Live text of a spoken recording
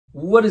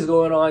What is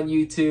going on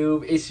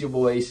YouTube? It's your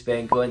boy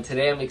Spanko, and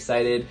today I'm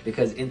excited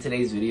because in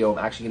today's video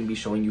I'm actually going to be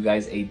showing you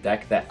guys a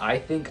deck that I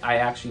think I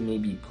actually may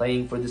be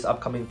playing for this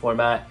upcoming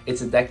format. It's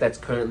a deck that's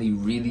currently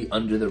really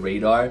under the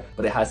radar,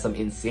 but it has some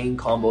insane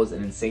combos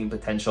and insane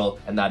potential,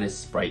 and that is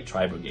Spright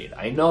Tri-Brigade.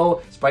 I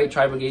know Spright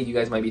Tri-Brigade, you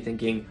guys might be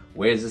thinking,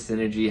 where's the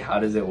synergy? How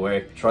does it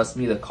work? Trust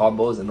me, the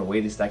combos and the way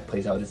this deck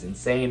plays out is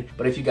insane.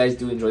 But if you guys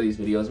do enjoy these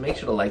videos, make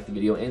sure to like the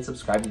video and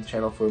subscribe to the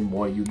channel for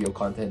more Yu-Gi-Oh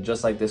content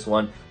just like this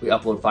one. We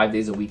upload 5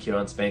 days a week here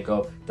on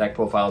Spanko. Deck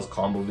profiles,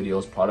 combo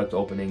videos, product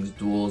openings,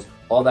 duels,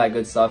 all that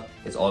good stuff.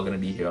 It's all going to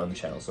be here on the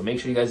channel. So make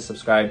sure you guys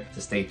subscribe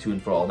to stay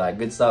tuned for all that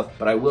good stuff.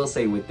 But I will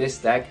say with this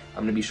deck,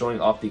 I'm going to be showing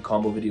off the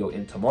combo video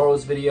in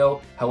tomorrow's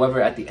video.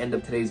 However, at the end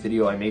of today's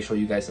video, I may show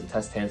you guys some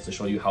test hands to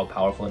show you how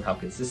powerful and how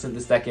consistent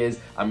this deck is.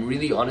 I'm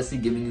really honestly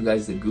giving you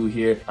guys the goo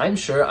here. I'm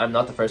sure I'm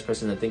not the first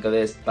person to think of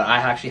this, but I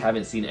actually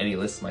haven't seen any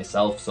lists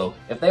myself. So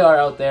if they are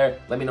out there,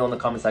 let me know in the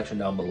comment section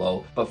down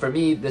below. But for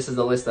me, this is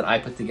the list that I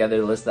put together,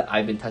 the list that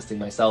I've been testing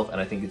myself,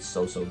 and I think it's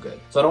so good.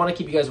 So I don't want to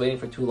keep you guys waiting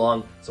for too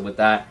long. So with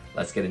that,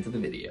 let's get into the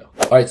video.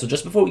 Alright, so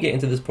just before we get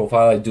into this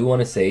profile, I do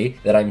want to say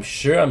that I'm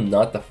sure I'm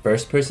not the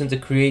first person to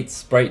create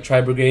Spright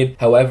Tri-Brigade.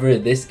 However,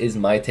 this is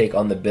my take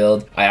on the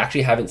build. I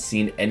actually haven't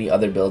seen any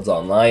other builds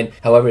online.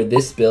 However,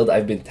 this build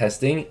I've been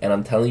testing, and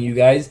I'm telling you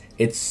guys,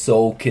 it's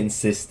so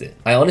consistent.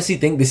 I honestly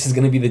think this is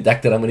going to be the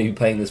deck that I'm going to be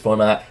playing this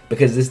format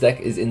because this deck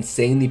is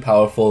insanely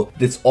powerful.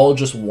 It's all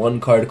just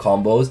one card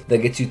combos that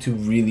gets you to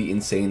really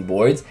insane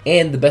boards.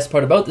 And the best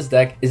part about this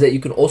deck is that you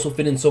can also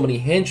fit in so many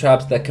hand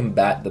traps that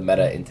combat the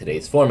meta in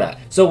today's format.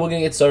 So we're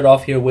going to get started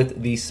off here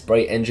with the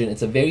Spright engine.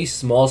 It's a very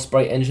small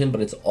Spright engine,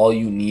 but it's all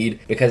you need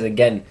because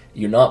again,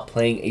 you're not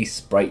playing a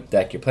Spright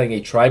deck. You're playing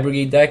a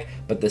Tri-Brigade deck,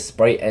 but the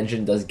Spright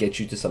engine does get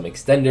you to some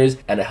extenders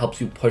and it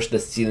helps you push the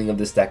ceiling of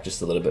this deck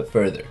just a little bit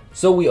further.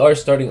 So we are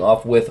starting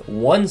off with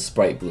one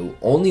Spright blue,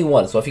 only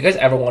one. So if you guys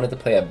ever wanted to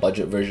play a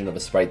budget version of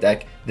a Spright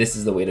deck, this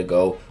is the way to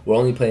go. We're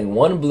only playing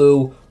one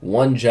blue,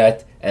 one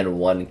jet, and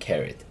one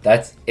carrot.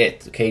 That's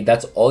it, okay?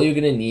 That's all you're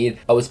gonna need.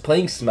 I was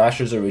playing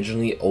Smashers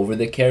originally over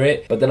the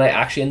carrot, but then I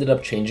actually ended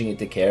up changing it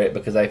to carrot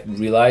because I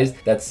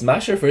realized that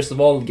Smasher, first of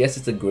all, yes,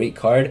 it's a great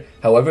card.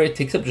 However, it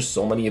takes up just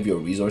so many of your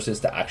resources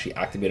to actually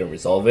activate and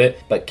resolve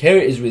it. But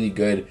carrot is really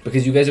good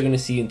because you guys are gonna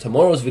see in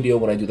tomorrow's video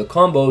when I do the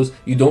combos,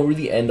 you don't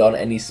really end on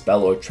any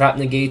spell or trap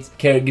negates.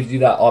 Carrot gives you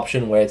that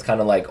option where it's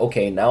kind of like,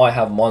 okay, now I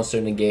have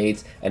monster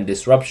negates and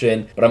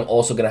disruption, but I'm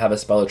also gonna have a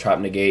spell or trap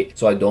negate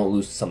so I don't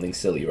lose to something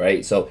silly,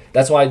 right? So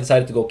that's why I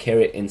decided to go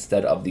carrot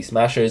instead of the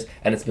Smashers,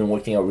 and it's been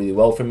working out really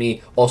well for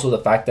me. Also, the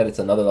fact that it's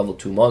another level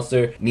 2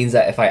 monster means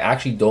that if I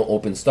actually don't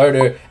open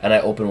starter and I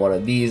open one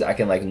of these, I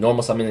can like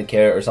normal summon the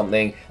carrot or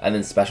something and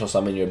then special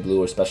summon your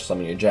blue or special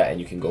summon your jet, and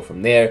you can go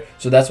from there.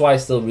 So that's why I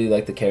still really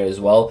like the carrot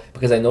as well,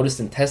 because I noticed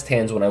in test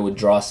hands when I would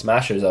draw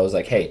Smashers, I was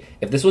like, hey,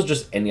 if this was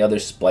just any other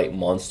Spright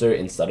monster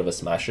instead of a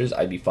Smashers,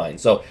 I'd be fine.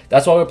 So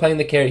that's why we're playing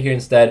the carrot here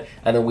instead,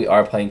 and then we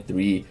are playing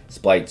 3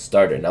 Spright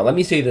starter. Now let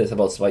me say this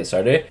about Spright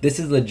starter. This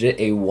is legit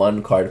a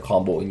one card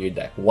combo in your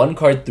deck. One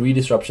card, 3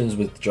 disruptions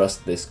with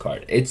just this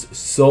card. It's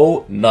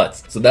so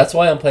nuts. So that's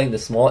why I'm playing the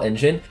small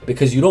engine,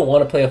 because you don't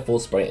want to play a full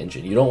Spright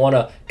engine. You don't want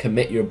to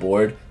commit your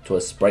board to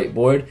a Spright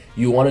board.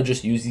 You want to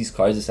just use these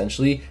cards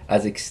essentially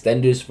as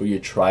extenders for your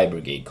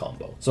Tri-Brigade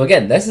combo. So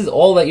again, this is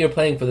all that you're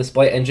playing for the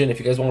Spright engine. If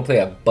you guys want to play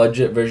a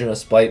budget version of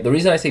Spright, the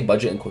reason I say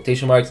budget in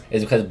quotation marks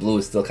is because blue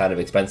is still kind of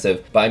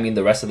expensive, but I mean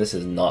the rest of this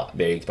is not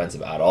very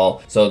expensive at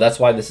all. So that's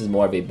why this is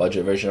more of a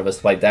budget version of a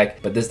Spright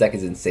deck, but this deck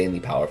is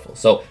insanely powerful.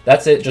 So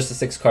that's it, just the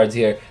 6 cards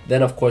here.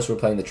 Then of course we're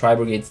playing the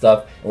Tri-Brigade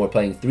stuff, and we're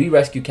playing 3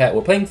 Rescue Cat.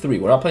 We're playing 3.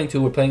 We're not playing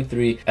 2, we're playing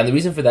 3. And the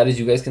reason for that is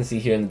you guys can see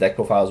here in the deck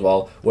profile as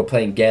well, we're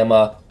playing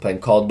Gamma, playing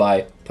Called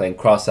By, playing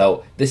Cross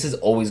Out. This is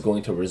always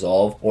going to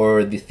resolve,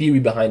 or the theory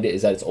behind it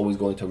is that it's always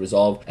going to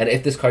resolve. And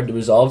if this card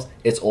resolves,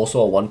 it's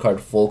also a 1 card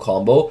full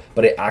combo,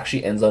 but it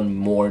actually ends on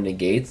more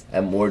negates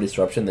and more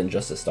disruption than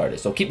just a starter.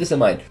 So keep this in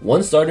mind.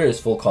 1 starter is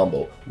full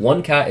combo,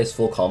 1 cat is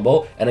full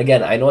combo. And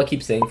again, I know I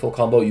keep saying full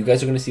combo. You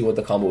guys are going to see what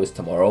the combo is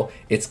tomorrow.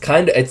 It's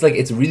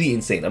really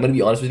insane. I'm going to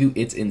be honest with you,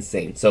 it's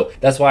insane. So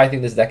that's why I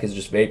think this deck is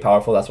just very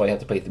powerful. That's why you have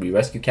to play 3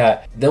 Rescue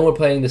Cat. Then we're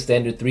playing the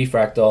standard 3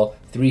 Fractal,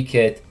 3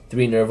 Kit,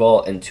 3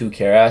 Nerval, and 2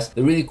 Keras.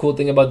 The really cool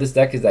thing about this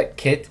deck is that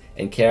Kit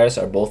and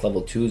Keras are both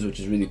level 2s,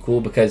 which is really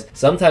cool because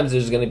sometimes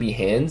there's going to be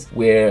hands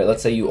where,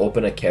 let's say you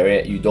open a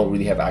carrot, you don't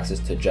really have access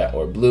to jet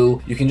or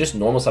blue. You can just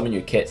normal summon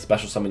your Kit,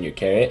 special summon your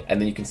carrot,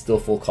 and then you can still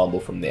full combo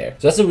from there.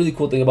 So that's a really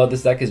cool thing about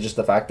this deck, is just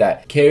the fact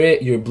that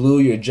carrot, your blue,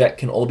 your jet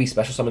can all be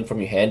special summoned from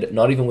your hand,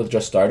 not even with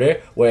just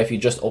starter, where if you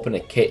just open a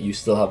Kit, you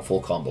still have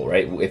full combo,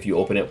 right? If you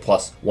open it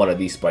plus one of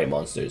these Spright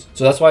monsters.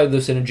 So that's why the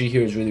synergy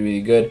here is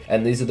really good,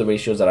 and these are the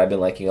ratios that I've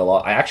been liking a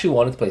lot. I actually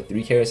wanted to play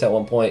 3 carrots at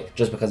one point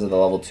just because of the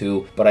level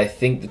 2, but I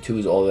think the 2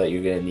 is all that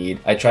you're gonna need.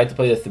 I tried to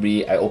play the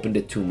 3, I opened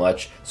it too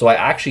much, so I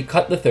actually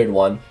cut the third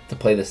one to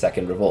play the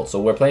second revolt.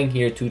 So we're playing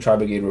here 2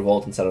 Tri-Brigade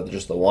revolt instead of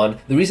just the 1.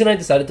 The reason I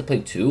decided to play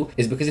 2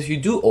 is because if you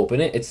do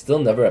open it, it's still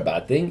never a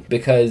bad thing,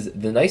 because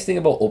the nice thing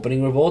about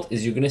opening revolt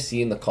is you're gonna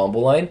see in the combo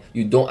line,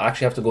 you don't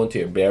actually have to go into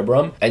your Bear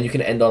Brum, and you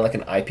can end on like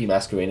an IP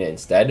Masquerena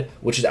instead,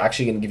 which is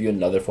actually gonna give you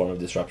another form of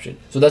disruption.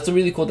 So that's a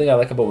really cool thing I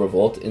like about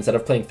revolt. Instead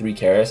of playing 3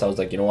 Karis, I was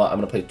like, you know what, I'm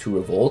gonna play 2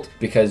 revolt,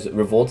 because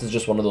revolt is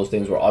just one of those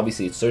things where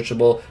obviously it's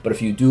searchable, but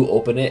if you do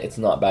open it, it's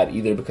not bad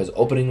either, because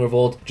opening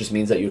revolt just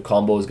means that your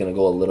combo is gonna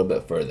go a little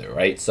bit further,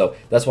 right? So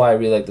that's why I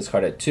really like this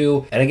card at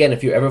 2. And again,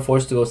 if you're ever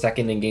forced to go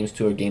second in games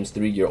 2 or games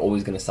 3, you're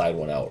always gonna side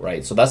one out,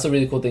 right? So that's the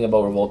really cool thing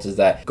about revolt, is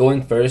that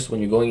going first,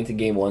 when you're going into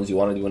game 1s, you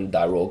want to do a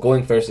die roll.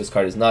 Going first, this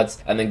card is nuts,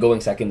 and then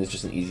going second is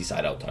just an easy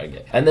side out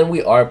target. And then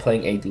we are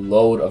playing a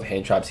load of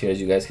hand traps here. As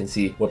you guys can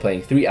see, we're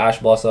playing 3 Ash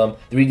Blossom,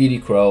 3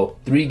 DD Crow,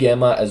 3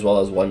 Gamma, as well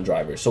as 1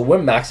 Driver. So we're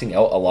maxing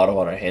out a lot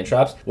on our hand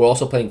traps. We're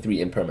also playing 3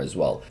 Imperm as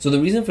well. So the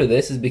reason for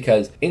this is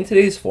because in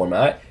today's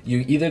format,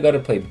 you either got to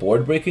play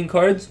board breaking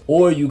cards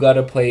or you got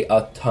to play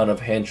a ton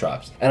of hand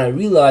traps. And I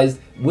realized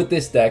with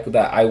this deck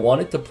that I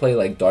wanted to play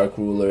like Dark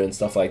Ruler and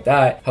stuff like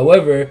that.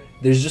 However,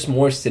 there's just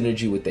more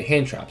synergy with the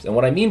hand traps. And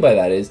what I mean by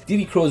that is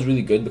DD Crow is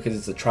really good because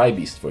it's a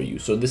Tri-Beast for you.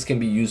 So this can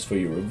be used for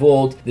your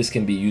Revolt. This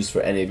can be used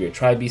for any of your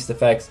Tri-Beast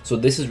effects. So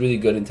this is really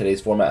good in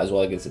today's format as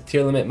well against a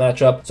tier limit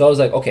matchup. So I was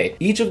like, okay,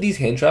 each of these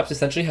hand traps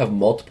essentially have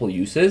multiple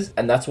uses.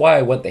 And that's why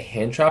I went the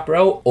hand trap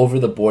route over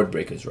the board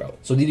breakers route.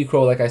 So DD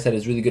Crow, like I said,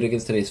 is really good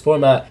against today's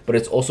format, but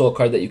it's also a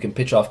card that you can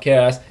pitch off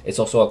Karas. It's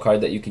also a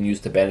card that you can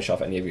use to banish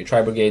off any of your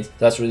Tri-Brigades. So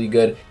that's really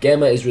good.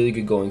 Gamma is really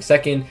good going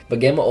second,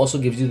 but Gamma also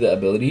gives you the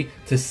ability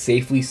to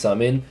safely summon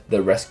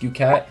the Rescue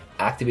Cat,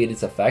 activate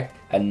its effect,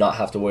 and not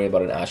have to worry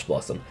about an Ash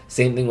Blossom.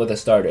 Same thing with a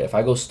starter. If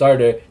I go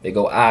starter, they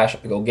go Ash,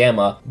 I go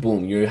Gamma,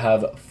 boom, you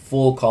have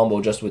full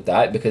combo just with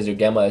that, because your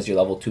Gamma is your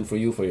level 2 for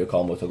you for your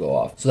combo to go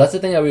off. So that's the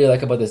thing I really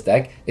like about this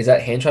deck, is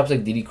that hand traps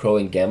like DD Crow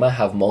and Gamma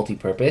have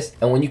multi-purpose,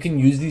 and when you can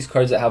use these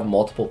cards that have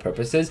multiple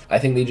purposes, I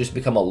think they just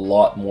become a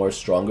lot more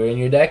stronger in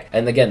your deck.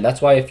 And again,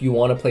 that's why if you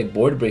want to play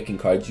board breaking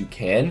cards, you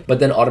can, but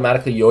then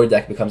automatically your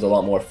deck becomes a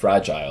lot more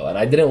fragile. And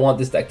I didn't want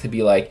this deck to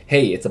be like,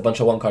 hey, it's a bunch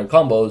of 1-card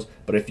combos,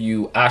 but if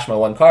you Ash my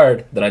 1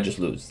 card, then I just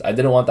lose. I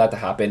didn't want that to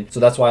happen,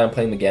 so that's why I'm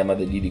playing the Gamma,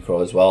 the DD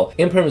Crow as well.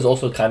 Imperm is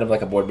also kind of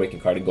like a board breaking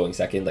card in going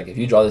second. Like if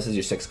you draw this as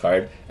your 6th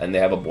card and they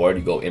have a board,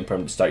 you go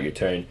Imperm to start your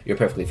turn, you're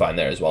perfectly fine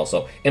there as well.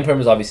 So Imperm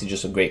is obviously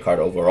just a great card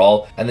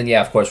overall. And then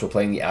yeah, of course we're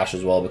playing the Ash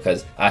as well,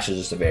 because Ash is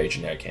just a very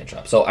generic hand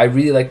trap. So I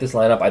really like this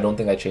lineup. I don't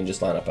think I changed this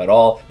lineup at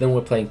all. Then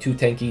we're playing 2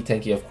 Tenki.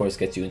 Tenki of course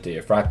gets you into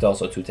your Fractal,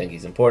 so 2 Tenki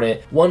is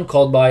important. 1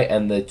 Called By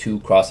and the 2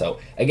 Crossout.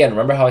 Again,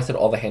 remember how I said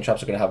all the hand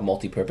traps are going to have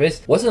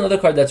multi-purpose? What's another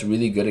card that's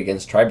really good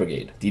against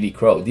Tri-Brigade? DD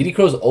Crow. DD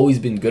Crow's always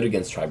been good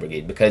against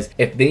Tri-Brigade, because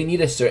if they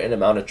need a certain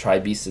amount of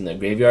Tri-Beasts in their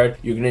graveyard,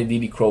 you're going to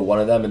DD Crow one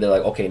of them and they're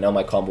like, okay, now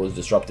my combo is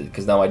disrupted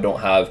because now I don't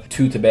have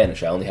 2 to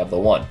banish, I only have the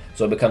 1.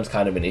 So it becomes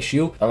kind of an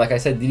issue. And like I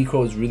said, DD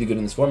Crow is really good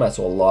in this format,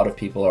 so a lot of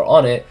people are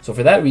on it. So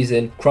for that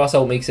reason,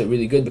 Crossout makes it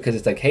really good, because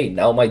it's like, hey,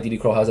 now my DD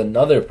Crow has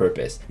another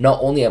purpose. Not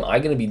only am I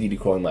going to be DD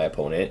Crowing my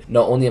opponent,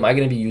 not only am I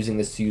going to be using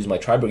this to use my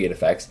Tri-Brigade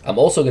effects, I'm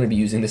also going to be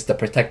using this to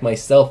protect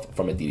myself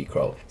from a DD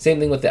Crow. Same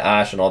thing with the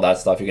Ash and all that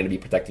stuff, you're going to be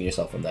protecting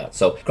yourself from that.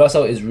 So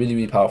Crossout is really,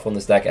 really powerful in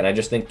this deck, and I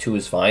just think 2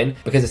 is fine,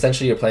 because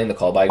essentially you're playing the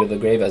Call By to the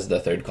grave as the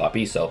 3rd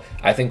copy, so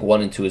I think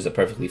 1 and 2 is a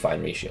perfectly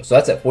fine ratio. So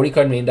that's it, 40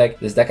 card main deck.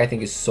 This deck I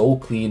think is so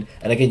clean,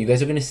 and again, you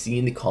guys are going to see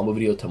in the combo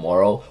video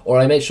tomorrow, or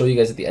I might show you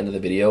guys at the end of the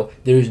video,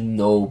 there's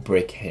no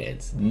brick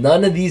hands.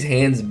 None of these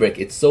hands brick.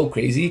 It's so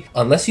crazy.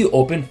 Unless you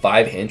open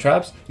 5 hand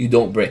traps, you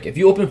don't brick. If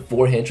you open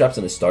 4 hand traps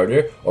and a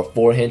starter, or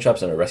 4 hand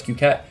traps and a Rescue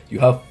Cat, you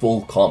have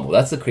full combo.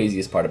 That's the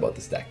craziest part about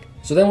this deck.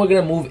 So then we're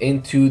going to move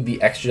into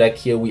the extra deck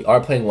here. We are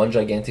playing 1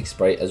 Gigantic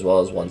Spright as well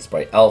as 1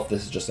 Spright Elf.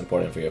 This is just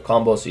important for your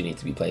combo, so you need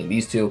to be playing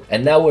these 2.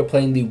 And now we're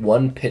playing the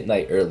 1 Pit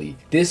Knight early.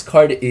 This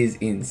card is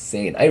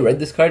insane. I read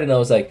this card and I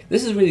was like,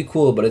 this is really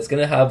cool, but it's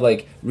going to have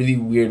like really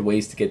weird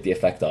ways to get the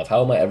effect off.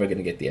 How am I ever going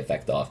to get the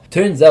effect off?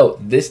 Turns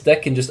out this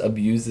deck can just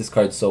abuse this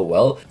card so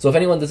well. So if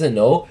anyone doesn't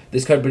know,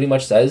 this card pretty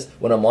much says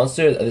when a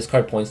monster this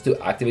card points to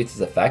activates its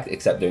effect,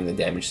 except during the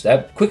damage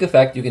step. Quick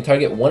effect, you can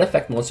target 1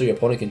 effect monster your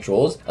opponent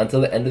controls until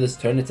the end of this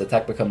turn. Its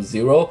attack becomes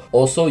 0.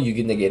 Also, you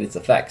can negate its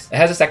effects. It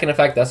has a second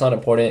effect, that's not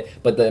important,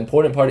 but the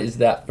important part is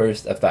that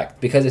first effect,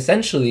 because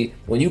essentially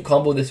when you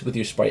combo this with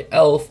your Spright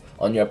Elf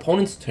on your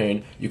opponent's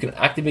turn, you can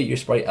activate your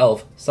Spright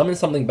Elf, summon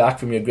something back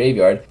from your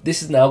graveyard.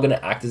 This is now going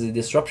to act as a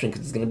disruption,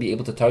 because it's going to be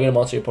able to target a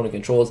monster your opponent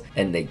controls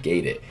and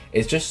negate it.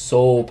 It's just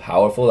so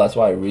powerful. That's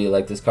why I really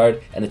like this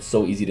card, and it's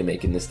so easy to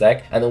make in this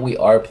deck. And then we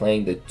are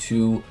playing the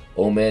 2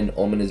 Omen.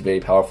 Omen is very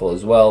powerful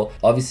as well.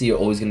 Obviously, you're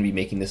always going to be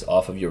making this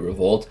off of your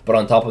Revolt, but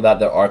on top of that,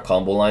 there are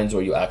combo lines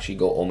where you actually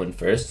go Omen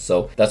first,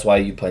 so that's why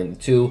you're playing the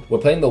 2. We're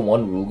playing the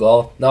 1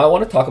 Rugal. Now, I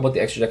want to talk about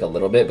the extra deck a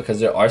little bit because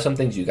there are some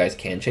things you guys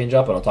can change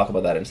up, and I'll talk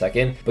about that in a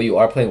second, but you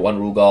are playing 1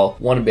 Rugal,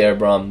 1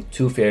 Bearbrum,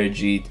 2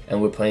 Ferrijit,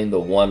 and we're playing the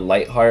 1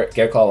 Lightheart.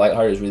 Scareclaw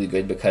Lightheart is really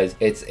good because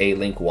it's a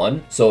Link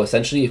 1, so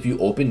essentially if you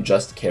open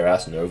just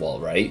Keras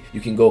Nerval, right,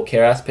 you can go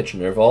Keras pitch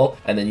Nerval,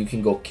 and then you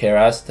can go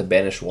Keras to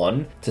banish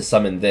 1 to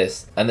summon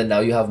this, and then now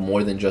you have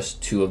more than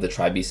just 2 of the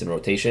Tri-Beasts in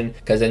rotation,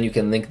 because then you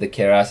can link the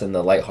Keras and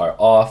the Lightheart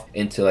off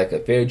into like a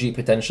Ferrijit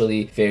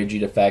potentially,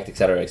 Ferrijit effect,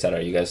 etc,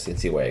 etc. You guys can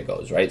see where it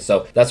goes, right?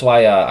 So that's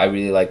why I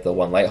really like the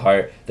 1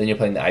 Lightheart. Then you're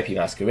playing the IP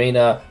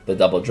Masquerena, the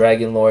double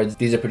Dragon Lords.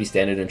 These are pretty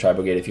standard in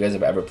Tri-Brigade. If you guys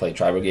have ever played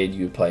Tri-Brigade,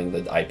 you're playing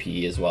the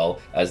IP as well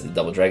as the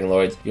double Dragon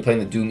Lords. You're playing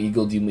the Doom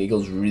Eagle. Doom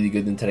Eagle is really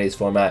good in today's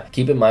format.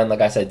 Keep in mind,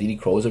 like I said, DD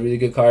Crow is a really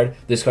good card.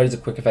 This card is a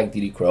quick effect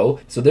DD Crow.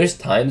 So there's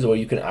times where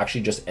you can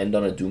actually just end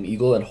on a Doom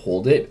Eagle and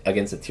hold it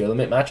against the tier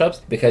limit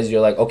matchups, because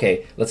you're like,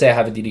 okay, let's say I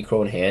have a DD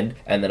Crow in hand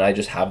and then I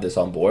just have this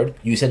on board.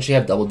 You essentially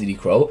have double DD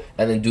Crow,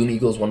 and then Doom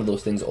Eagle is one of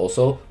those things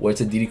also where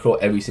it's a DD Crow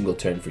every single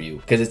turn for you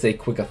because it's a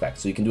quick effect.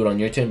 So you can do it on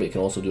your turn, but you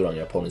can also do it on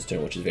your opponent's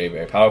turn, which is very,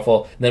 very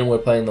powerful. Then we're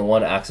playing the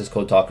 1 Access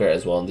Code Talker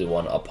as well as the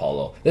 1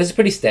 Apollo. This is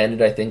pretty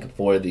standard, I think,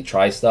 for the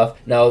Tri stuff.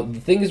 Now, the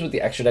thing is with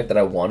the extra deck that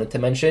I wanted to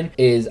mention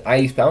is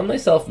I found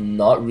myself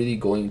not really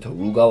going to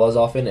Rugal as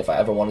often. If I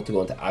ever wanted to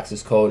go into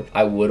Access Code,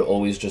 I would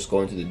always just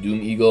go into the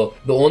Doom Eagle.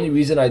 The only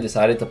reason I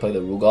decided to play the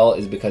Rugal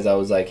is because I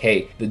was like,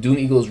 hey, the Doom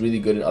Eagle is really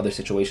good in other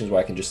situations where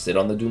I can just sit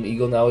on the Doom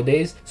Eagle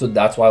nowadays. So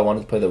that's why I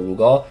wanted to play the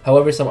Rugal.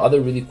 However, some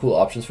other really cool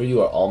options for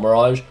you are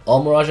Almirage.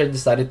 Almirage I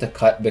decided to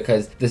cut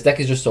because this deck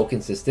is just so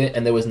consistent,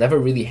 and there was never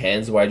really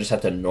hands where I just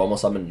had to normal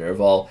summon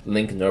Nerval,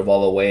 link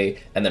Nerval away,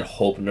 and then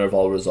hope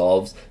Nerval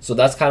resolves. So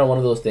that's kind of one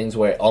of those things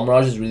where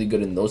Almirage is really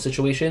good in those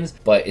situations,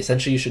 but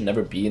essentially you should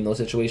never be in those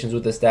situations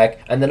with this deck.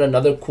 And then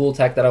another cool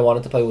tech that I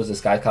wanted to play was the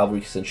Sky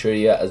Cavalry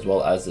Centuria as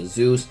well as the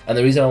Zeus. And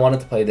the reason I wanted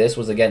to play this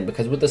was, again,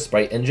 because with the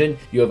Spright engine,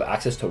 you have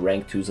access to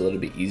rank 2s a little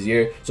bit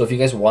easier. So if you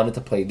guys wanted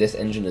to play this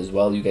engine as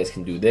well, you guys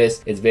can do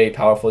this. It's very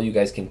powerful. You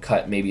guys can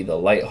cut maybe the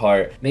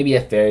Lightheart, maybe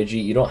a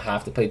Ferrijit. You don't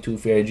have to play 2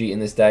 Ferrijit in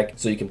this deck,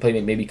 so you can play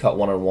maybe cut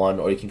 1-on-1,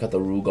 or you can cut the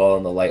Rugal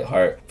and the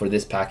Lightheart for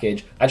this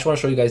package. I just want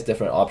to show you guys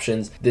different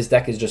options. This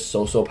deck is just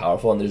so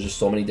powerful, and there's just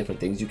so many different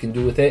things you can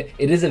do with it.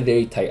 It is a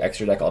very tight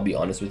extra deck, I'll be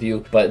honest with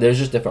you, but there's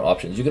just different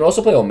options. You can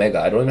also play Omega.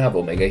 I don't even have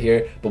Omega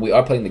here, but we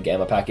are playing the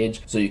Gamma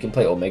package, so you can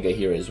play Omega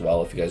here as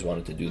well if you guys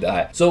wanted to do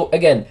that. So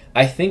again,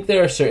 I think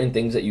there are certain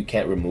things that you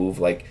can't remove,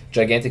 like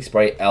Gigantic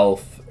Spright,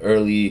 Elf,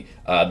 early,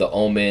 the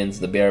Omens,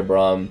 the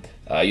Bearbrum,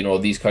 you know,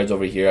 these cards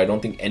over here. I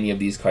don't think any of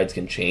these cards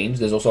can change.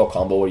 There's also a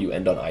combo where you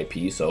end on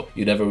IP, so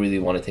you never really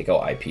want to take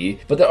out IP.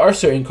 But there are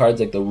certain cards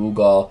like the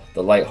Rugal,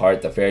 the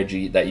Lightheart, the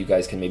Ferrijit that you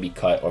guys can maybe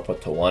cut or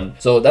put to 1.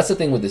 So that's the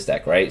thing with this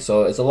deck, right?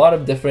 So it's a lot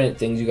of different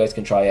things you guys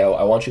can try out.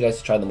 I want you guys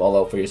to try them all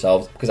out for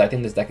yourselves because I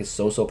think this deck is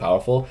so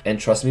powerful. And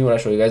trust me when I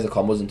show you guys the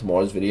combos in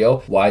tomorrow's video,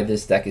 why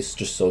this deck is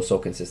just so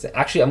consistent.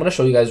 Actually, I'm going to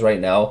show you guys right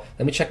now.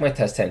 Let me check my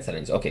test 10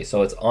 settings. Okay,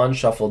 so it's on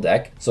shuffle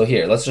deck. So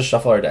here, let's just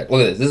shuffle our deck.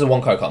 Look at this. This is a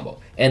 1 card combo.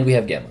 And we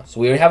have Gamma. So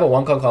we already have a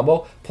 1 card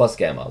combo plus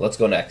Gamma. Let's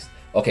go next.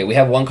 Okay, we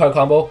have 1 card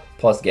combo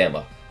plus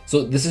Gamma.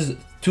 So this is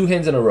 2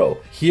 hands in a row.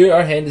 Here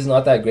our hand is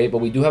not that great, but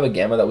we do have a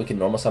Gamma that we can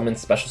normal summon,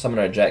 special summon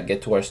our Jet,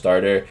 get to our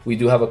starter. We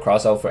do have a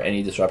cross out for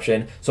any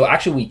disruption. So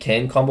actually we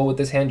can combo with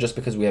this hand just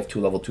because we have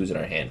 2 level 2s in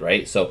our hand,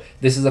 right? So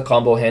this is a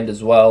combo hand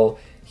as well.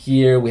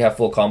 Here we have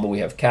full combo, we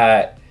have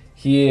Cat.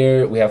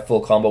 Here we have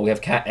full combo, we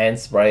have Cat and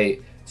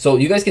Spright. So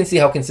you guys can see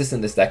how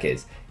consistent this deck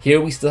is. Here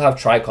we still have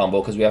Tri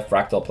combo because we have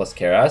Fractal plus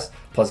Keras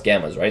plus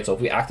Gammas, right? So if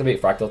we activate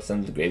Fractal to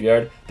send to the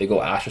graveyard, they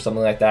go Ash or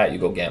something like that, you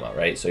go Gamma,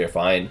 right? So you're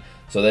fine.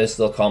 So there's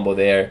still combo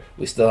there.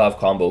 We still have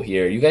combo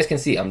here. You guys can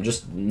see I'm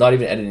just not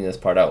even editing this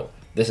part out.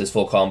 This is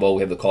full combo.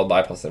 We have the Called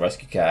By plus the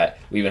Rescue Cat.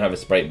 We even have a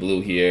Spright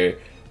Blue here.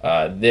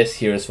 This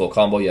here is full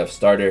combo. You have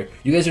starter.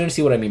 You guys are going to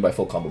see what I mean by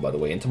full combo, by the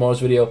way. In tomorrow's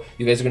video,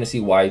 you guys are going to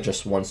see why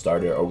just 1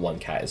 starter or 1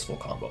 cat is full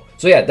combo.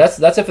 So yeah, that's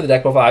it for the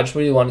deck profile. I just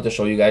really wanted to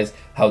show you guys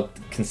how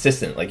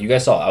consistent, like you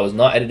guys saw, I was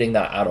not editing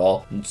that at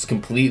all. It's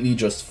completely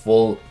just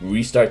full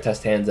restart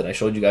test hands, and I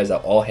showed you guys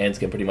that all hands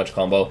can pretty much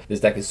combo.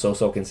 This deck is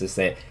so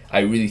consistent.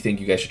 I really think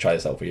you guys should try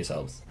this out for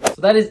yourselves.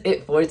 So that is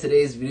it for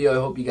today's video.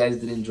 I hope you guys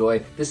did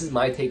enjoy. This is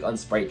my take on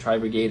Spright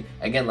Tri-Brigade.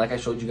 Again, like I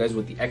showed you guys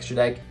with the extra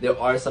deck, there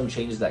are some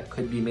changes that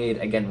could be made.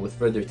 Again, with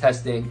further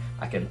testing,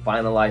 I can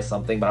finalize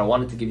something, but I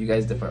wanted to give you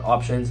guys different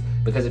options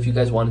because if you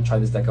guys want to try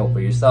this deck out for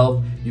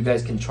yourself, you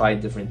guys can try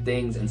different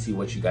things and see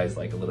what you guys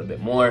like a little bit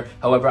more.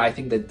 However, I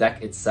think the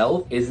deck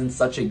itself is in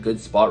such a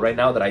good spot right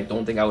now that I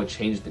don't think I would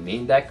change the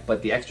main deck,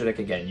 but the extra deck,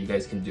 again, you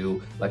guys can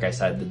do, like I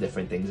said, the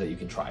different things that you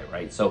can try,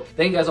 right? So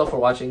thank you guys all for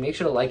watching. Make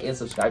sure to like and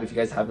subscribe if you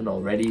guys haven't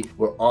already.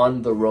 We're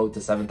on the road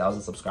to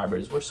 7,000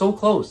 subscribers. We're so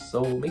close,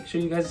 so make sure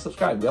you guys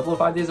subscribe. We upload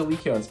 5 days a week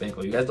here on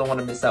Spanko. You guys don't want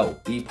to miss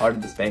out. Be part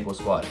of the Spanko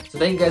squad. So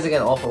thank you guys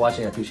again all for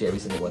watching. I appreciate every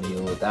single one of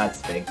you. With that,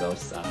 Spanko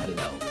signing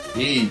out.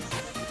 Peace.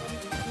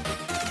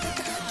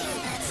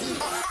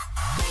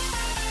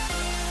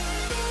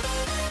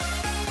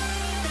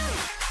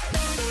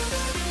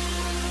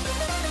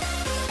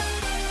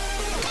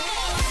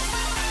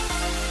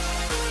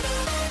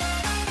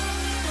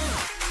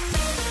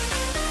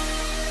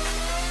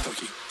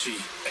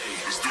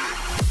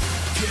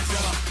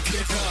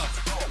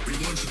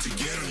 want you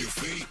to get